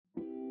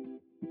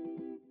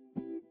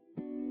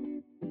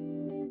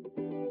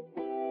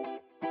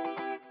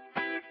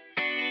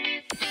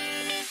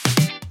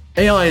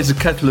AI is a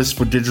catalyst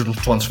for digital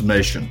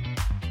transformation,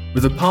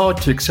 with the power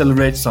to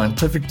accelerate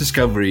scientific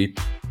discovery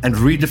and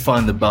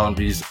redefine the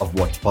boundaries of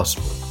what's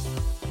possible,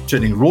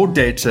 turning raw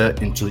data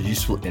into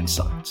useful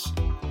insights.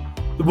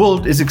 The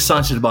world is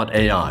excited about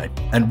AI,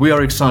 and we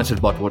are excited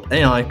about what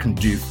AI can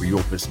do for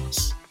your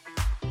business.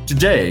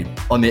 Today,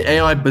 on the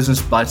AI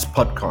Business Bites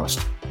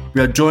podcast,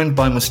 we are joined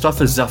by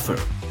Mostafa Zafer,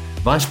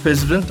 Vice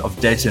President of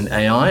Data and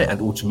AI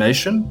and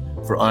Automation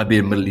for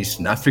IBM Middle East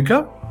and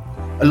Africa,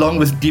 along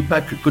with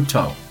Deepak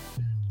Guttal,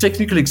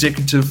 Technical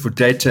Executive for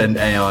Data and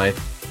AI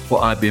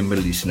for IBM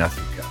Middle East and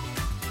Africa.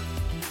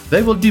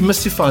 They will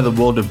demystify the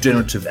world of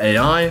generative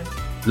AI,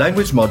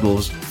 language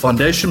models,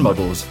 foundation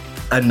models,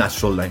 and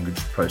natural language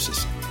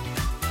processing.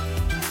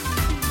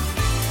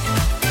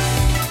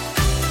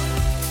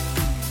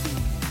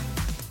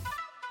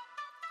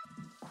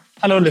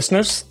 Hello,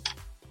 listeners.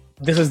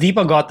 This is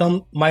Deepak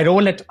Gautam. My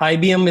role at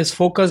IBM is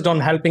focused on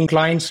helping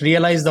clients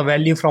realize the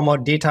value from our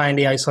data and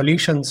AI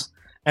solutions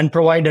and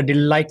provide a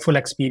delightful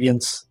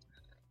experience.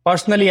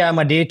 Personally, I am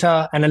a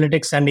data,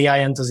 analytics, and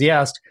AI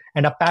enthusiast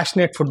and a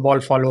passionate football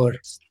follower.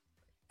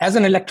 As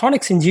an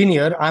electronics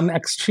engineer, I'm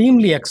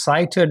extremely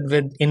excited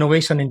with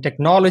innovation in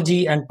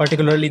technology and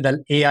particularly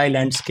the AI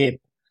landscape.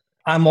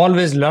 I'm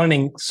always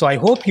learning, so I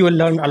hope you will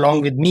learn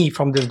along with me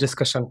from this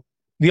discussion.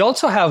 We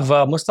also have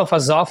Mostafa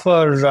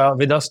Zafer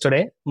with us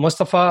today.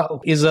 Mostafa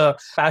is a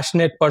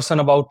passionate person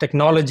about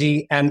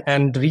technology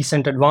and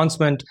recent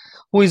advancement,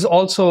 who is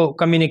also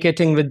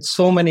communicating with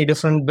so many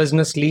different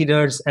business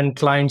leaders and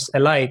clients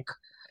alike.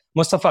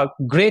 Mostafa,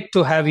 great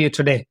to have you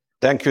today.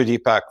 Thank you,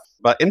 Deepak.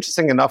 But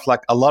interesting enough,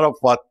 like a lot of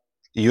what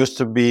used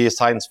to be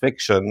science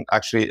fiction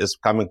actually is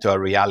coming to a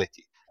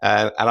reality.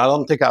 And I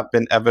don't think I've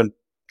been ever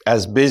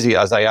as busy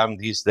as I am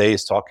these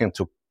days talking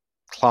to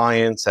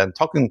clients and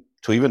talking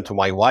to even to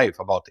my wife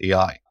about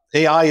AI.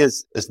 AI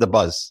is the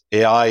buzz.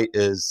 AI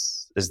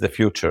is the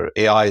future.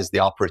 AI is the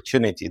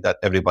opportunity that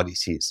everybody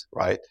sees,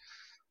 right?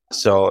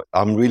 So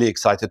I'm really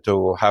excited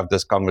to have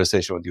this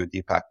conversation with you,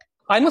 Deepak.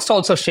 I must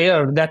also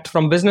share that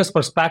from business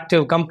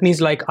perspective,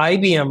 companies like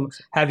IBM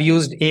have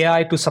used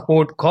AI to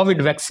support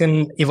COVID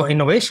vaccine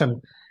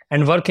innovation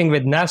and working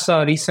with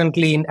NASA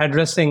recently in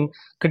addressing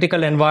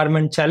critical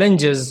environment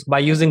challenges by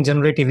using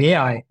generative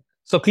AI.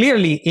 So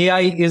clearly,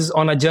 AI is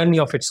on a journey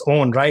of its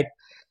own, right?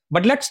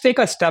 But let's take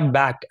a step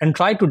back and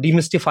try to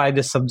demystify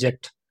this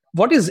subject.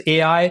 What is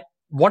AI?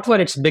 What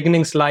were its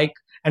beginnings like?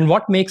 And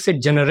what makes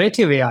it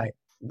generative AI?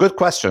 Good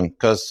question,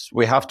 because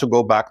we have to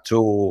go back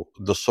to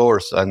the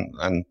source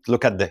and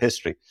look at the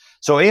history.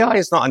 So AI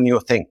is not a new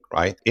thing,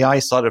 right? AI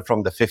started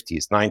from the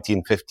 50s,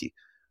 1950,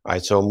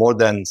 right? So more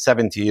than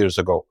 70 years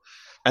ago.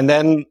 And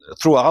then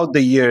throughout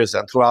the years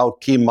and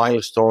throughout key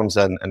milestones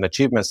and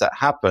achievements that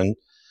happened,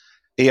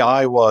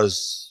 AI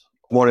was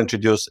more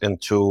introduced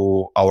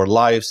into our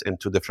lives,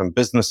 into different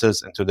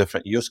businesses, into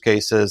different use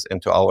cases,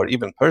 into our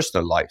even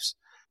personal lives.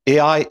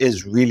 AI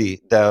is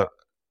really the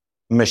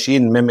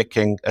machine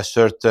mimicking a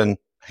certain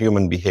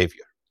human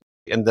behavior.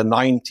 In the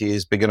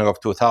 90s, beginning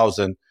of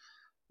 2000,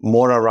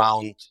 more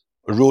around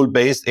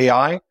rule-based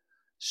AI.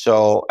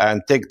 So,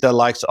 and take the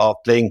likes of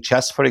playing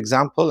chess, for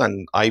example,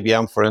 and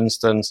IBM, for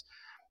instance,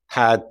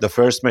 had the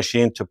first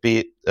machine to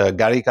beat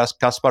Garry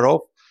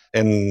Kasparov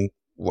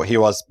he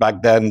was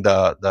back then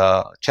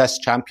the chess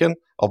champion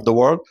of the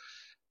world.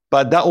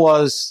 But that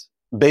was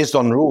based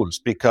on rules,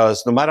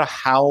 because no matter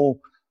how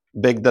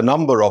big the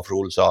number of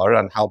rules are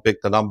and how big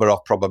the number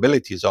of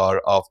probabilities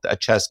are of a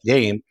chess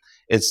game,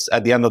 it's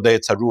at the end of the day,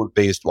 it's a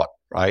rule-based one,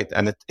 right?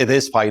 And it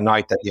is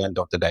finite at the end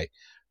of the day.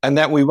 And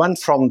then we went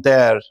from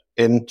there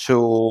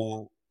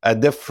into a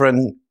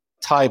different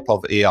type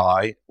of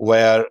AI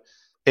where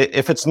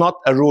if it's not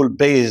a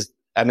rule-based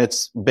and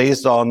it's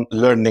based on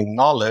learning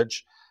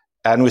knowledge,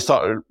 and we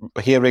start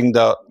hearing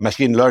the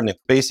machine learning,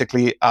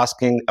 basically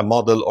asking a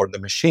model or the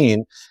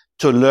machine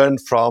to learn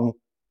from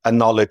a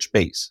knowledge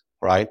base,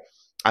 right?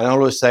 And I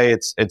always say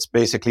it's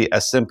basically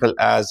as simple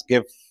as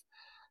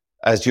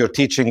as you're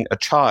teaching a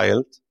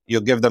child, you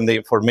give them the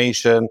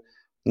information,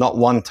 not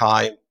one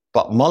time,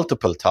 but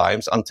multiple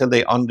times until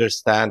they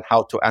understand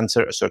how to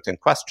answer a certain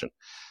question.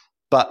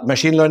 But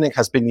machine learning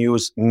has been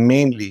used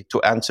mainly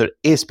to answer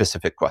a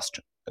specific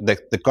question. The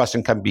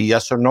question can be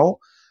yes or no,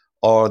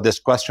 or this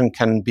question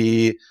can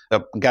be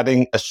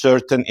getting a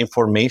certain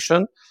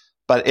information,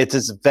 but it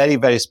is very,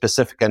 very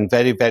specific and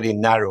very, very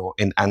narrow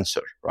in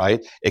answer, right?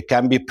 It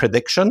can be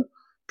prediction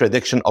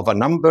of a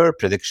number,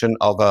 prediction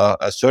of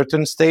a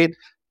certain state,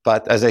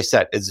 but as I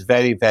said, it's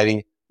very,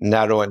 very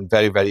narrow and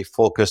very, very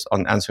focused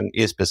on answering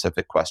a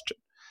specific question.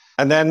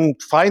 And then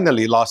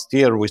finally, last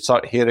year, we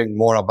started hearing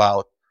more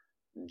about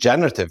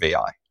generative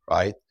AI,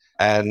 right?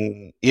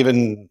 And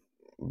even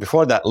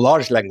before that,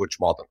 large language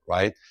model,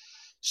 right?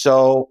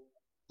 So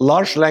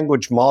large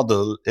language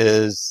model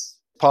is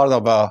part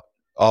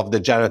of the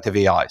generative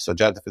AI. So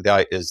generative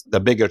AI is the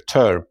bigger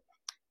term,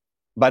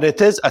 but it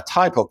is a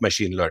type of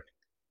machine learning,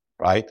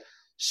 right?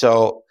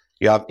 So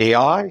you have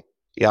AI,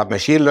 you have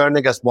machine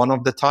learning as one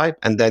of the type,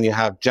 and then you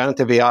have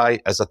generative AI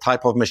as a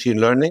type of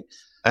machine learning.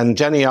 And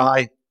Gen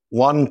AI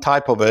one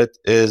type of it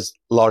is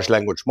large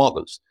language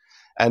models.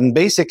 And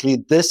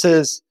basically, this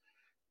is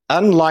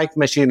unlike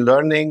machine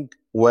learning,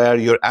 where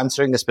you're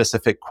answering a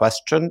specific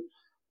question.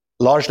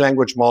 Large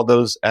language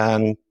models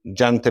and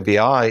generative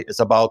AI is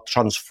about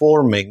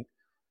transforming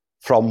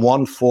from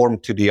one form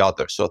to the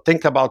other. So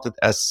think about it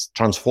as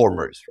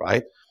transformers,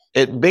 right?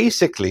 It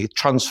basically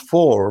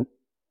transforms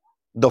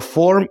the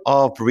form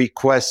of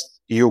request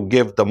you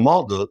give the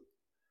model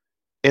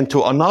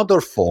into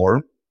another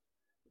form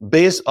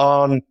based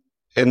on,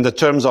 in the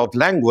terms of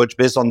language,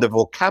 based on the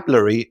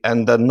vocabulary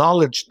and the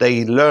knowledge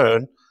they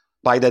learn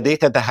by the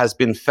data that has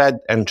been fed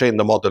and trained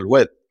the model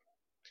with.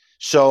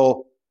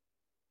 So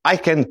I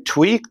can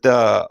tweak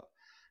the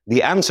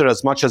answer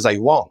as much as I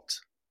want.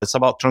 It's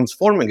about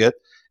transforming it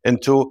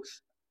into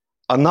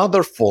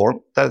another form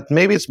that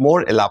maybe it's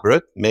more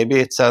elaborate. Maybe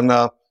it's in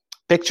a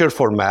picture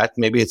format.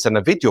 Maybe it's in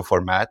a video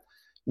format.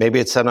 Maybe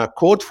it's in a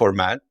code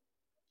format,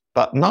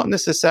 but not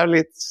necessarily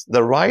it's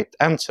the right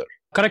answer.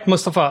 Correct,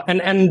 Mostafa.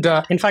 And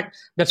in fact,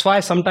 that's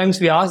why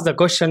sometimes we ask the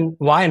question,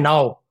 why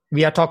now?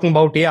 We are talking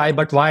about AI,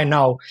 but why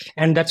now?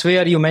 And that's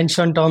where you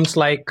mentioned terms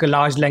like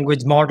large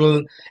language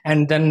model,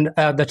 and then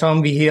the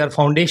term we hear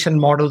foundation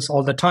models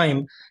all the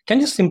time.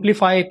 Can you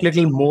simplify it a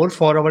little more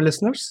for our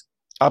listeners?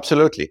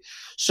 Absolutely.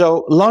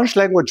 So large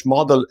language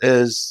model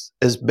is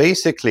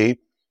basically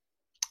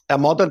a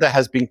model that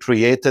has been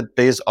created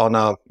based on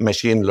a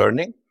machine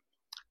learning,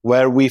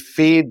 where we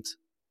feed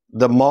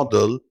the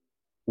model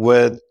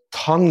with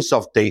tons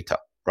of data,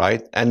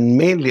 right? And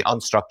mainly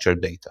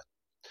unstructured data.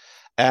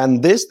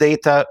 And this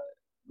data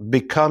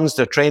becomes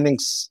the training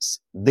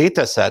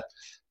data set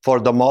for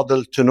the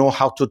model to know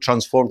how to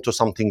transform to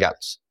something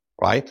else,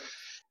 right?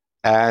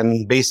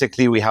 And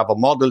basically, we have a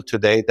model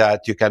today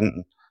that you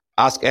can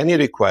ask any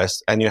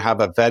request and you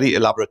have a very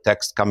elaborate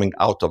text coming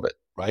out of it,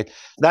 right?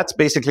 That's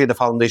basically the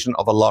foundation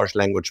of a large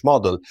language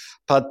model.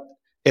 But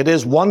it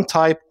is one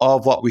type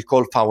of what we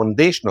call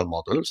foundational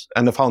models.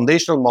 And the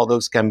foundational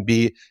models can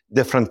be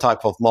different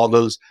type of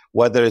models,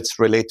 whether it's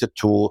related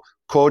to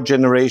code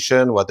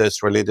generation, whether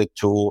it's related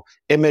to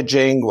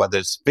imaging, whether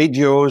it's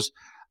videos,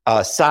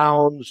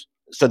 sounds.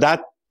 So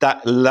that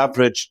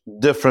leverage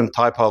different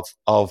type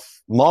of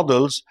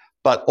models,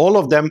 but all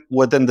of them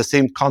within the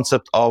same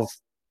concept of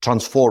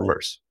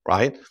transformers,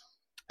 right?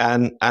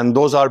 And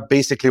those are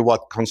basically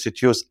what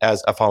constitutes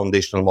as a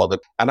foundational model.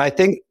 And I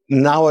think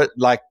now,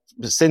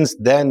 since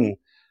then,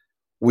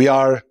 we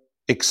are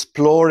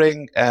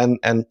exploring and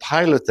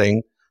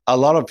piloting a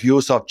lot of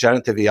use of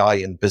generative AI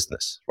in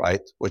business, right?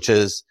 Which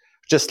is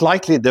just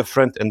slightly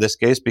different in this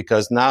case,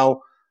 because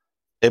now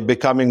it's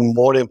becoming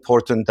more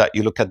important that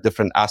you look at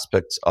different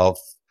aspects of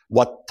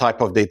what type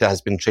of data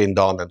has been trained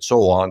on and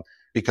so on,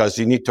 because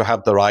you need to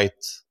have the right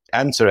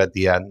answer at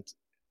the end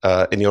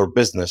in your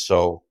business,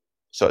 so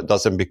it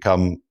doesn't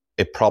become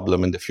a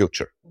problem in the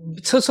future.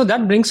 So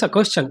that brings a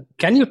question.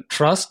 Can you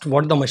trust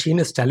what the machine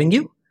is telling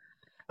you?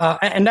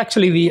 And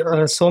actually, we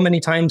so many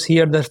times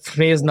hear the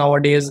phrase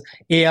nowadays,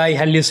 AI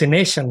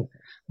hallucination.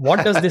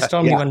 What does this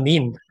term even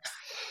mean?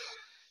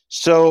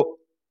 So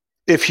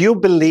if you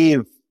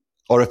believe,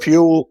 or if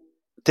you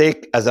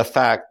take as a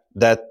fact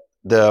that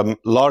the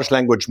large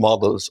language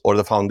models or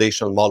the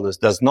foundational models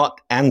does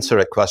not answer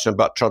a question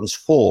but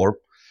transform,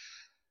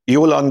 you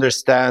will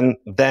understand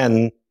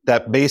then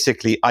that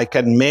basically I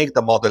can make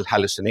the model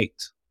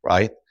hallucinate,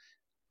 right?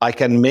 I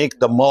can make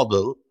the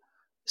model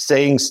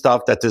saying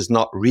stuff that is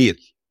not real,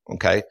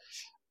 okay?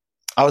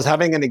 I was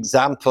having an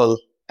example,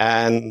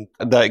 and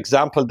the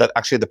example that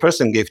actually the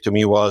person gave to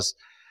me was,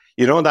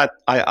 that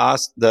I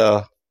asked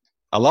a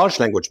large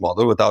language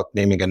model, without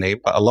naming a name,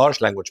 but a large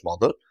language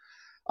model,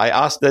 I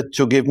asked it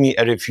to give me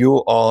a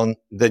review on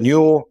the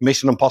new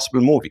Mission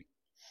Impossible movie,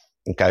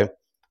 okay?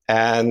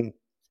 And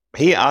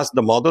he asked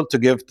the model to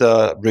give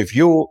the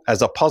review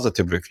as a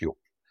positive review.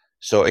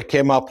 So it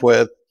came up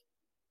with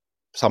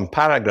some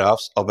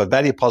paragraphs of a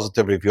very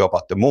positive review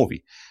about the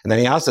movie. And then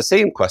he asked the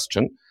same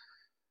question,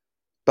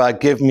 but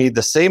give me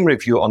the same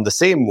review on the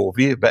same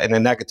movie, but in a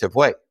negative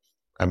way.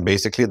 And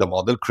basically the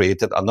model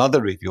created another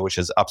review, which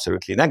is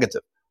absolutely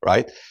negative,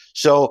 right?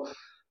 So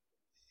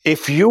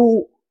if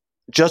you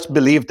just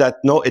believe that,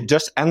 no, it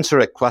just answer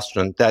a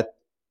question, that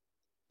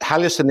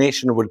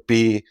hallucination would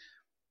be,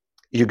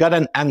 you got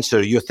an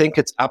answer, you think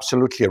it's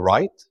absolutely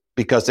right,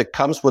 because it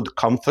comes with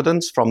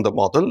confidence from the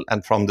model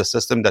and from the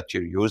system that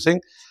you're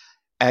using,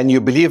 and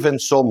you believe in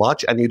so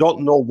much, and you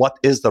don't know what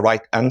is the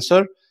right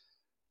answer,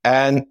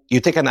 and you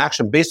take an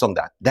action based on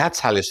that. That's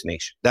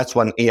hallucination. That's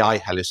when AI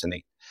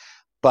hallucinates.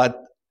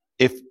 But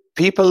if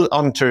people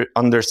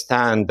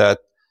understand that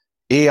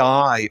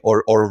AI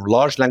or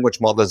large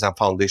language models and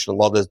foundational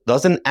models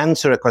doesn't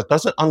answer a question,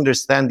 doesn't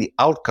understand the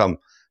outcome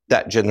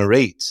that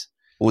generates,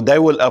 they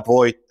will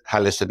avoid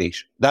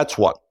hallucination. That's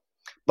one.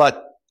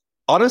 But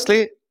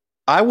honestly,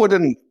 I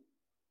wouldn't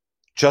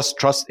just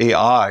trust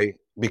AI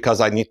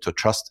because I need to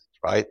trust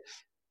it, right?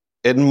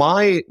 In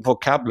my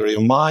vocabulary,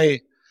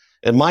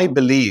 in my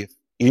belief,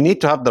 you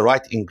need to have the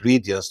right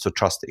ingredients to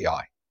trust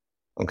AI,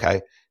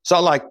 okay? It's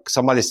not like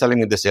somebody's telling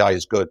me this AI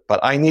is good, but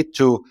I need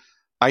to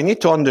I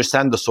need to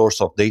understand the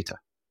source of data.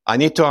 I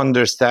need to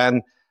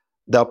understand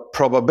the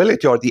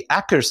probability or the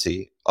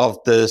accuracy of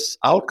this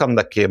outcome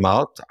that came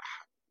out,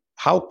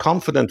 how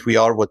confident we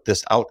are with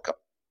this outcome.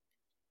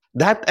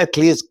 That at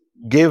least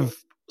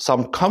give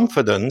some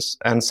confidence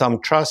and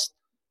some trust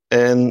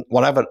in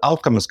whatever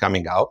outcome is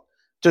coming out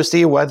to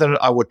see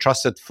whether I would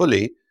trust it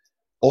fully,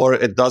 or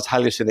it does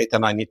hallucinate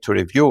and I need to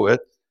review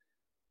it,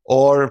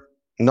 or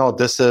no,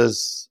 this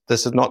is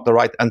not the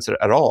right answer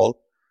at all,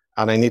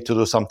 and I need to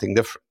do something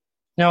different.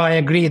 No, I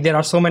agree. There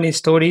are so many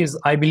stories.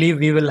 I believe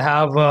we will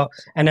have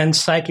an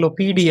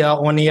encyclopedia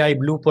on AI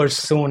bloopers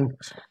soon.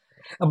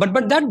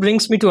 But that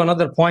brings me to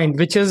another point,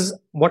 which is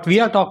what we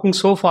are talking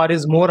so far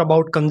is more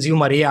about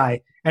consumer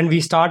AI, and we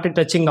started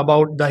touching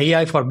about the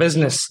AI for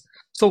business.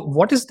 So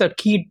what is the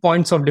key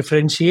points of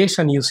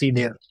differentiation you see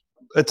there?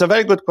 It's a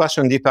very good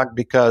question, Deepak,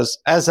 because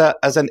as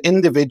an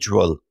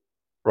individual,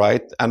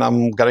 right, and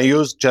I'm going to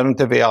use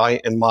generative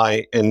AI in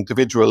my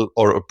individual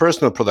or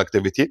personal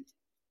productivity,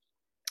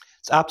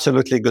 it's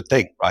absolutely a good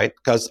thing, right?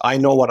 Because I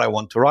know what I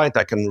want to write.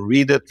 I can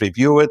read it,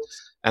 review it,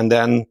 and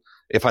then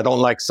if I don't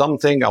like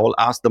something, I will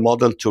ask the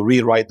model to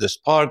rewrite this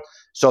part.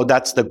 So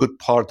that's the good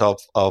part of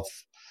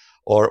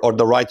or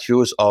the right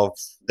use of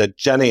the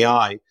Gen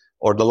AI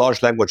or the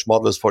large language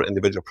models for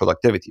individual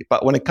productivity.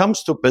 But when it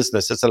comes to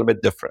business, it's a little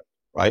bit different,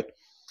 right?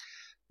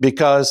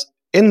 Because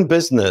in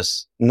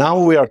business,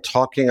 now we are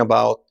talking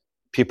about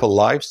people's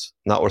lives.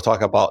 Now we're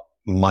talking about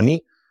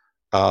money.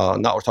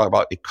 Now we're talking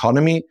about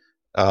economy.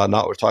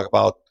 Now we're talking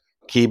about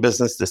key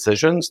business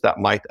decisions that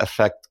might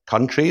affect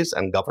countries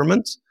and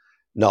governments.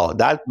 No,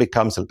 that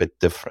becomes a bit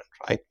different,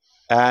 right?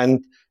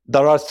 And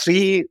there are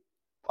three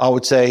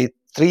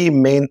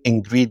main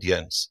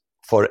ingredients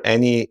for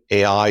any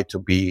AI to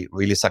be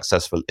really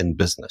successful in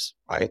business,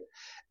 right?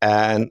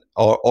 And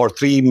or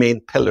three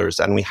main pillars,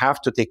 and we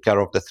have to take care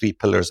of the three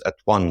pillars at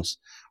once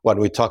when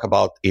we talk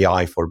about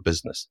AI for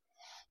business.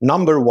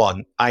 Number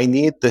one, I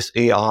need this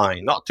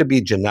AI not to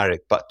be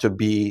generic, but to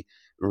be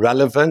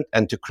relevant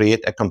and to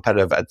create a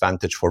competitive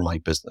advantage for my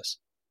business.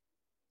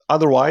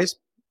 Otherwise,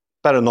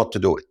 better not to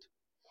do it.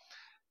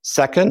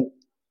 Second,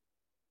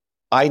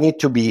 I need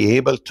to be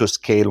able to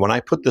scale. When I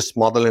put this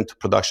model into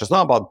production, it's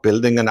not about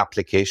building an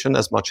application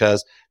as much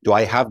as do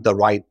I have the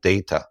right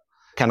data?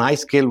 Can I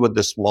scale with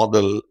this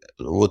model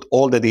with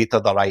all the data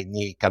that I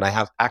need? Can I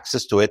have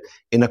access to it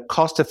in a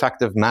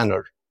cost-effective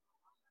manner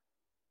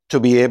to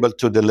be able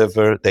to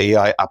deliver the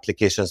AI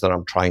applications that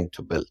I'm trying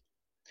to build?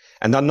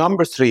 And then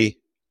number three,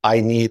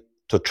 I need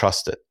to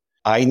trust it.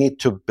 I need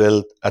to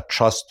build a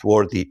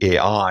trustworthy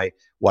AI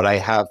where I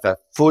have a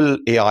full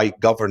AI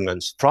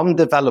governance from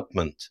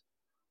development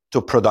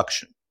to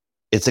production.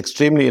 It's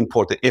extremely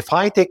important. If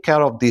I take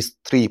care of these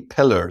three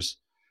pillars,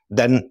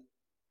 then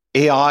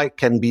AI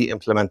can be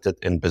implemented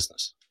in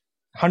business.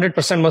 100%,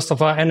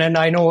 Mostafa. And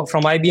I know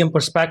from IBM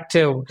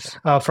perspective,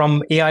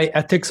 from AI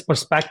ethics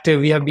perspective,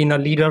 we have been a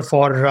leader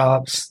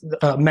for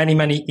many,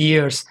 many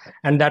years.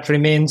 And that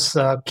remains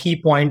a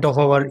key point of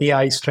our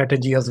AI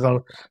strategy as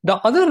well. The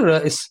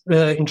other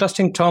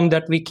interesting term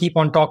that we keep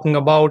on talking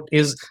about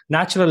is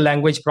natural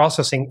language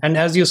processing. And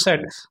as you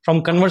said,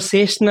 from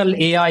conversational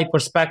AI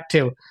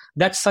perspective,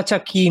 that's such a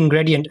key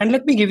ingredient. And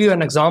let me give you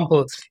an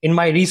example. In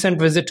my recent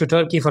visit to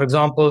Turkey, for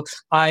example,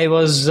 I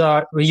was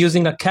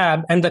using a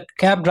cab, and the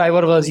cab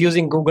driver was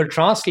using Google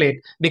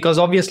Translate because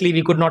obviously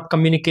we could not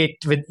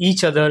communicate with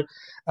each other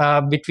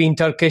between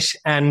Turkish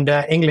and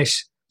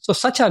English. So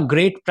such a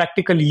great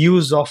practical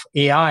use of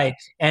AI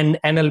and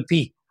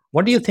NLP.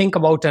 What do you think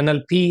about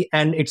NLP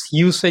and its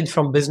usage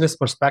from business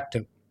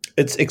perspective?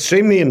 It's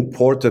extremely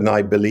important,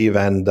 I believe,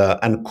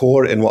 and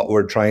core in what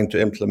we're trying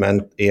to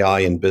implement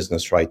AI in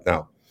business right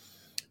now.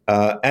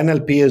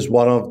 NLP is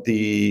one of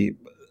the.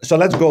 So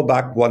let's go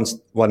back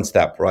one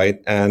step, right,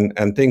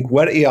 and think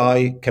where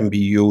AI can be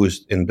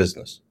used in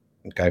business.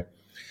 Okay,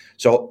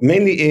 so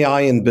mainly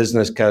AI in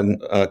business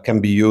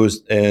can be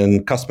used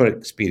in customer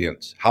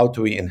experience. How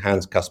do we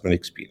enhance customer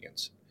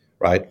experience,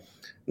 right?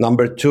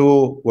 Number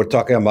two, we're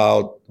talking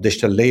about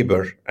digital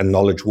labor and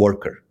knowledge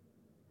worker.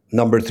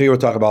 Number three, we're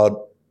talking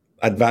about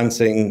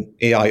advancing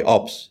AI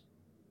ops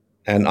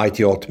and IT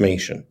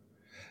automation.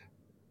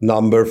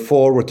 Number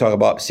four, we're talking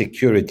about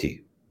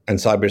security and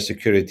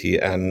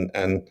cybersecurity.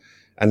 And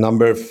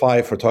number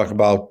five, we're talking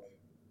about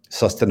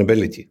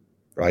sustainability,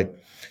 right?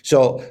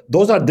 So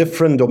those are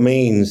different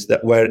domains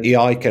where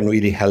AI can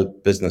really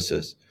help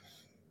businesses.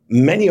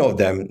 Many of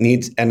them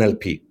needs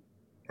NLP,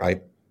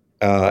 right,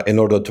 in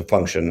order to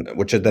function,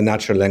 which is the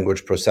natural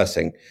language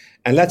processing.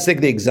 And let's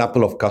take the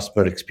example of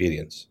customer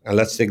experience. And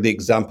let's take the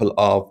example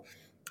of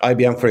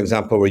IBM, for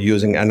example. We're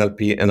using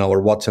NLP in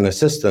our Watson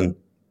Assistant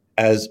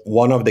as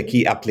one of the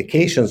key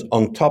applications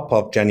on top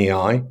of Gen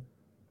AI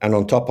and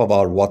on top of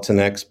our Watson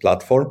X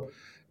platform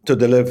to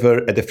deliver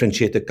a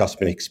differentiated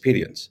customer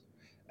experience.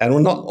 And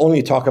we'll not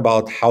only talk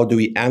about how do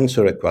we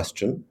answer a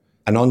question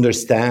and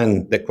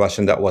understand the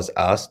question that was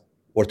asked,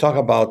 we're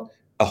talking about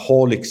a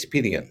whole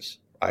experience,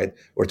 right?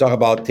 We're talking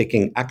about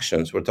taking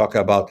actions. We're talking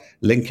about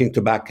linking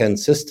to back-end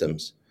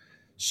systems.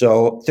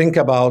 So think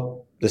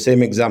about the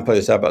same example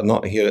you said about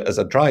not here as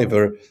a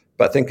driver,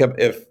 but think of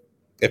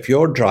if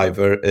your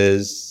driver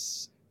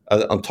is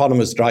an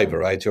autonomous driver,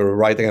 right? You're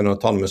riding an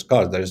autonomous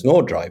car. There is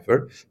no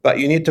driver, but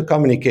you need to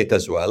communicate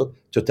as well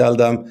to tell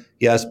them,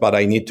 yes, but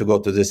I need to go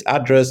to this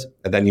address,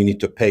 and then you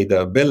need to pay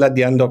the bill at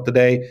the end of the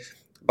day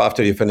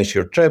after you finish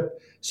your trip.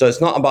 So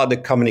it's not about the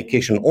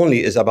communication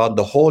only, it's about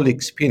the whole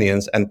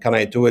experience, and can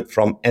I do it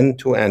from end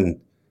to end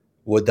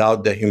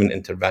without the human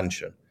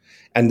intervention?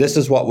 And this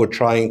is what we're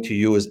trying to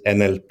use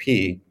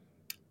NLP,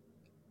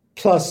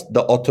 plus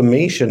the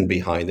automation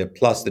behind it,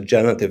 plus the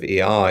generative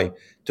AI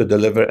to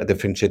deliver a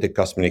differentiated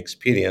customer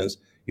experience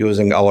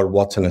using our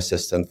Watson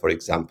Assistant, for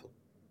example.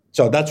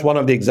 So that's one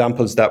of the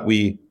examples that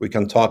we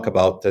can talk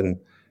about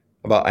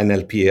about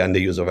NLP and the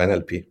use of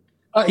NLP.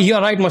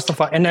 You're right,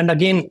 Mostafa. And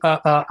again,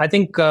 I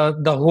think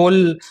the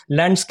whole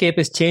landscape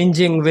is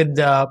changing with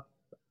the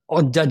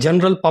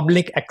general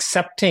public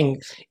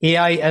accepting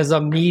AI as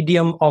a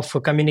medium of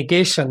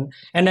communication.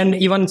 And then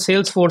even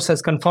Salesforce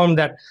has confirmed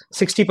that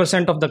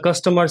 60% of the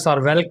customers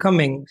are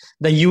welcoming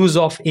the use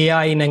of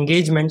AI in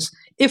engagements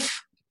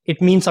if it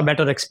means a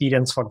better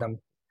experience for them.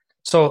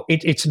 So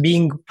it's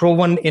being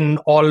proven in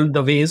all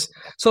the ways.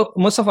 So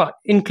Mostafa,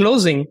 in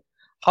closing,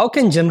 how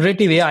can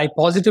generative AI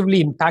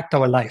positively impact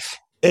our life?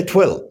 It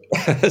will.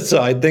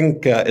 So I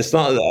think it's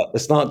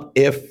not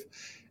if,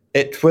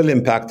 it will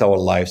impact our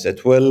lives.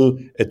 It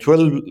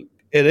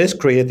is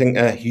creating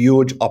a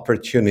huge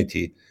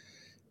opportunity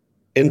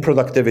in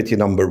productivity,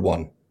 number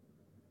one,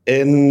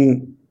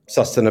 in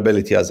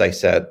sustainability, as I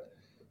said,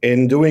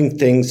 in doing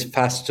things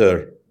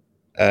faster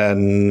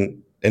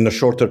and in a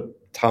shorter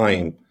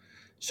time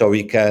so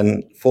we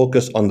can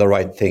focus on the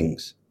right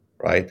things,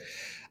 right?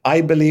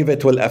 I believe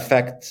it will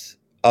affect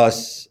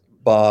us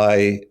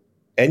by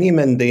any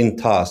mundane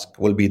task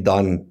will be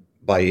done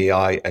by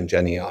AI and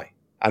Gen AI.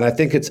 And I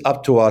think it's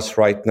up to us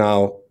right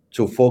now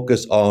to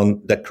focus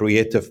on the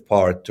creative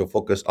part, to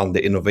focus on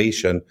the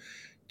innovation,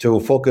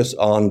 to focus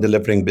on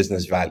delivering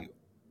business value.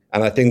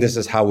 And I think this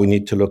is how we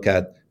need to look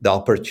at the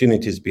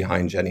opportunities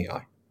behind Gen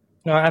AI.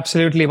 No,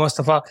 absolutely,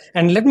 Mostafa.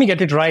 And let me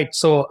get it right.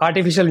 So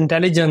artificial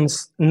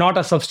intelligence, not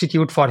a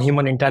substitute for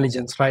human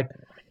intelligence, right?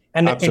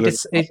 And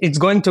it's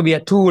going to be a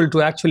tool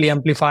to actually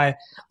amplify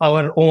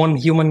our own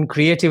human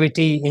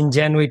creativity,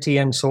 ingenuity,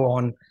 and so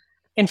on.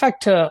 In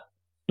fact,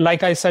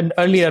 like I said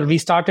earlier,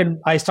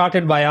 I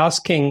started by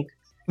asking,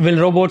 will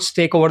robots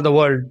take over the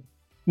world?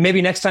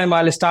 Maybe next time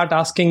I'll start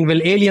asking,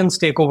 will aliens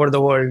take over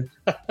the world?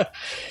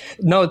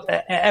 No,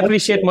 I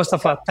appreciate,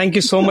 Mostafa. Thank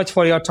you so much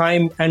for your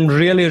time and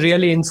really,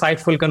 really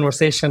insightful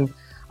conversation.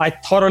 I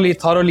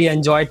thoroughly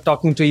enjoyed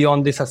talking to you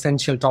on this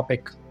essential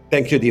topic.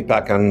 Thank you,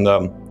 Deepak, and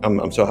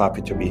I'm so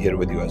happy to be here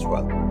with you as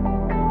well.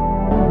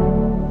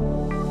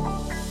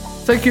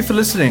 Thank you for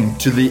listening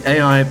to the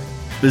AI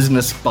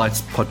Business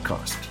Bites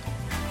podcast.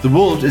 The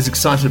world is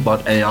excited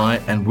about AI,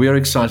 and we're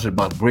excited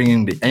about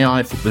bringing the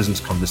AI for business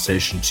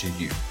conversation to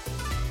you.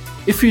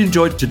 If you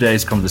enjoyed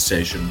today's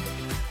conversation,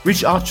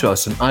 reach out to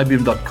us on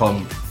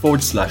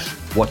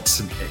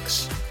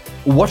ibm.com/WatsonX,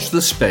 or watch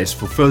this space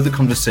for further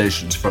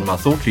conversations from our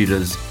thought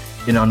leaders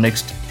in our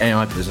next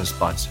AI Business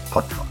Bites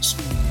podcast.